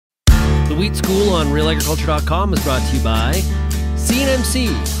The Wheat School on RealAgriculture.com is brought to you by CNMC,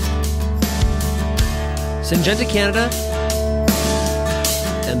 Syngenta Canada,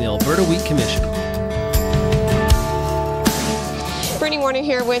 and the Alberta Wheat Commission. Brittany Warner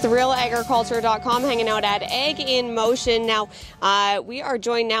here with RealAgriculture.com, hanging out at Ag in Motion. Now, we are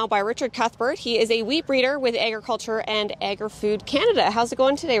joined now by Richard Cuthbert. He is a wheat breeder with Agriculture and Agri-Food Canada. How's it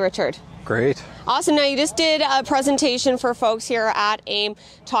going today, Richard? Great. Awesome. Now, you just did a presentation for folks here at AIM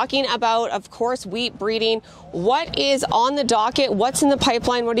talking about, of course, wheat breeding. What is on the docket? What's in the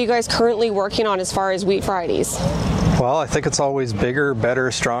pipeline? What are you guys currently working on as far as wheat varieties? Well, I think it's always bigger, better,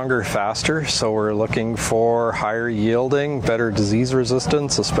 stronger, faster. So we're looking for higher yielding, better disease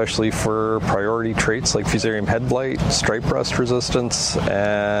resistance, especially for priority traits like Fusarium head blight, stripe rust resistance,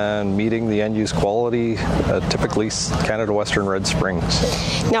 and meeting the end-use quality, typically Canada Western Red Springs.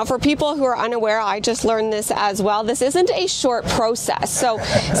 Now, for people who are unaware, I just learned this as well. This isn't a short process. So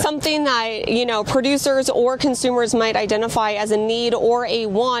something that, producers or consumers might identify as a need or a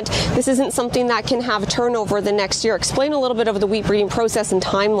want, this isn't something that can have turnover the next year. Explain a little bit of the wheat breeding process and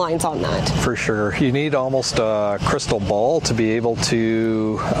timelines on that. For sure. You need almost a crystal ball to be able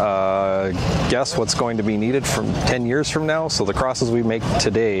to guess what's going to be needed from 10 years from now. So the crosses we make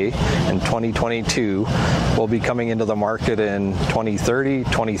today in 2022 will be coming into the market in 2030,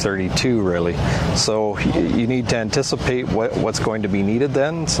 2032 really. So you need to anticipate what's going to be needed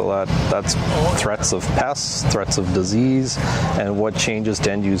then. So that's threats of pests, threats of disease, and what changes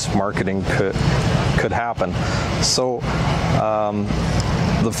to end-use marketing could happen. So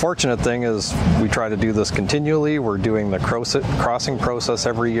the fortunate thing is we try to do this continually. We're doing the crossing process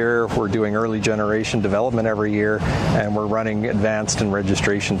every year. We're doing early generation development every year, and we're running advanced and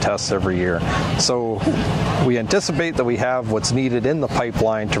registration tests every year. So we anticipate that we have what's needed in the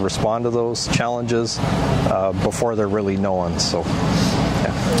pipeline to respond to those challenges before they're really known. So.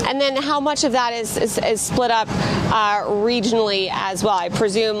 And then how much of that is split up regionally as well? I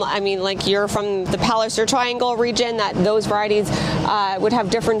presume, like you're from the Palliser Triangle region, that those varieties would have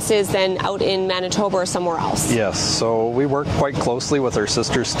differences than out in Manitoba or somewhere else. Yes, so we work quite closely with our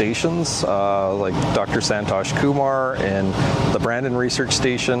sister stations, like Dr. Santosh Kumar in the Brandon Research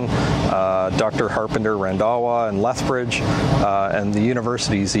Station, Dr. Harpender Randhawa in Lethbridge, and the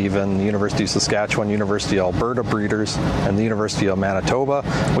universities even, the University of Saskatchewan, University of Alberta breeders, and the University of Manitoba.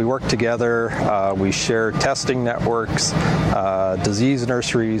 We work together, we share testing networks, disease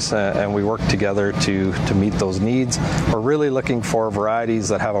nurseries, and we work together to meet those needs. We're really looking for varieties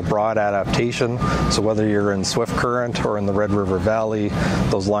that have a broad adaptation, so whether you're in Swift Current or in the Red River Valley,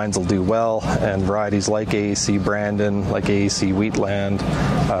 those lines will do well, and varieties like AAC Brandon, like AAC Wheatland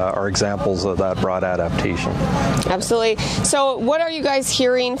are examples of that broad adaptation. Absolutely. So what are you guys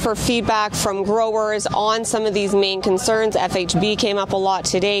hearing for feedback from growers on some of these main concerns? FHB came up a lot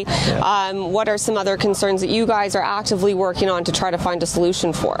today. Yeah. What are some other concerns that you guys are actively working on to try to find a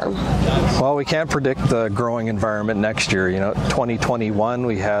solution for? Well, we can't predict the growing environment next year. 2021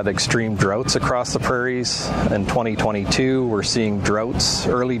 we had extreme droughts across the prairies. In 2022 we're seeing droughts,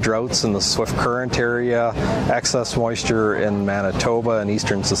 early droughts in the Swift Current area, excess moisture in Manitoba and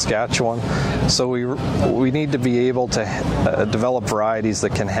eastern Saskatchewan. So we need to be able to develop varieties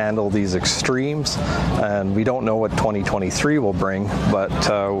that can handle these extremes, and we don't know what 2023 will bring, but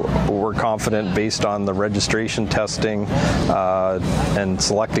we're confident based on the registration testing and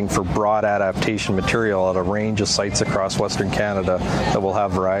selecting for broad adaptation material at a range of sites across Western Canada that we'll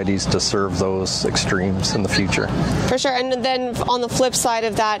have varieties to serve those extremes in the future. For sure. And then on the flip side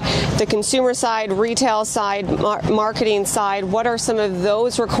of that, the consumer side, retail side, marketing side, what are some of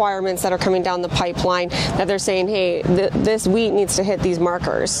those requirements that are coming down the pipeline that they're saying, hey, this wheat needs to hit these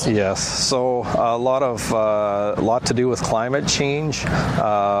markers? Yes. So a lot to do with climate change.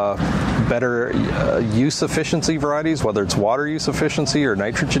 Better use efficiency varieties, whether it's water use efficiency or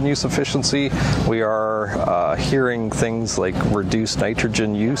nitrogen use efficiency. We are hearing things like reduced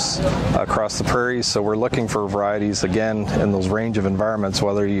nitrogen use across the prairies, so we're looking for varieties again in those range of environments,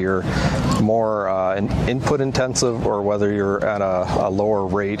 whether you're more input intensive or whether you're at a lower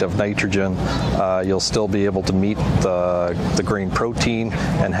rate of nitrogen, you'll still be able to meet the grain protein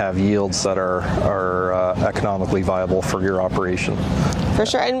and have yields that are economically viable for your operation. For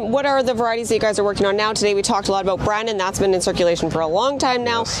sure. And what are the varieties that you guys are working on now? Today we talked a lot about Brandon. That's been in circulation for a long time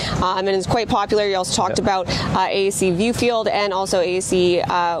now, yes. And it's quite popular. You also talked about AAC Viewfield and also AAC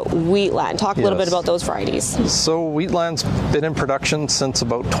Wheatland. Talk a little bit about those varieties. So Wheatland's been in production since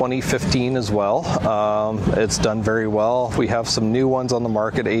about 2015 as well. It's done very well. We have some new ones on the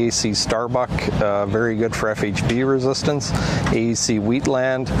market. AAC Starbuck, very good for FHB resistance. AAC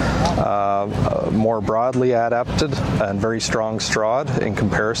Wheatland, more broadly adapted and very strong strawed in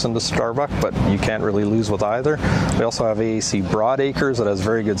comparison to Starbuck. Starbuck, but you can't really lose with either. We also have AAC Broadacres that has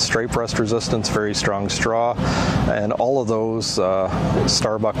very good stripe rust resistance, very strong straw, and all of those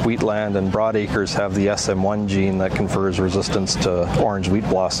Starbuck Wheatland and Broadacres have the SM1 gene that confers resistance to orange wheat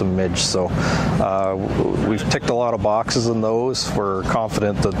blossom midge. So we've ticked a lot of boxes in those. We're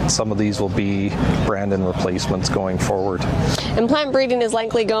confident that some of these will be Brandon replacements going forward. And plant breeding is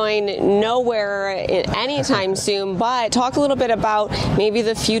likely going nowhere anytime soon, but talk a little bit about maybe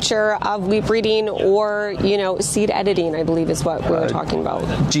the future of wheat breeding or, you know, seed editing, I believe is what we were talking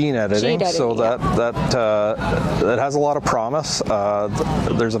about. Gene editing. So yeah. that has a lot of promise.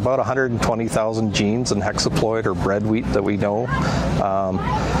 There's about 120,000 genes in hexaploid or bread wheat that we know.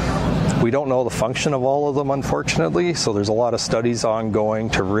 We don't know the function of all of them, unfortunately, so there's a lot of studies ongoing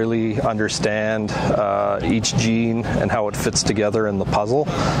to really understand each gene and how it fits together in the puzzle.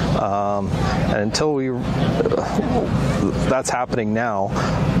 And until that's happening now,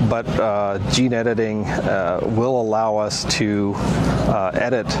 but gene editing will allow us to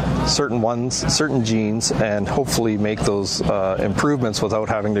edit certain genes and hopefully make those improvements without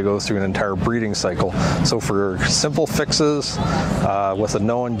having to go through an entire breeding cycle. So for simple fixes with a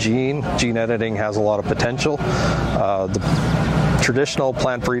known gene editing has a lot of potential. The traditional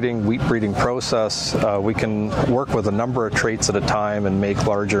plant breeding, wheat breeding process, we can work with a number of traits at a time and make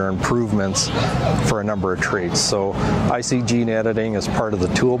larger improvements for a number of traits. So I see gene editing as part of the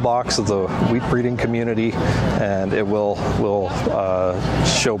toolbox of the wheat breeding community, and it will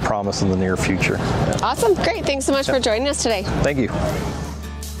show promise in the near future. Awesome. Great. Thanks so much for joining us today. Thank you.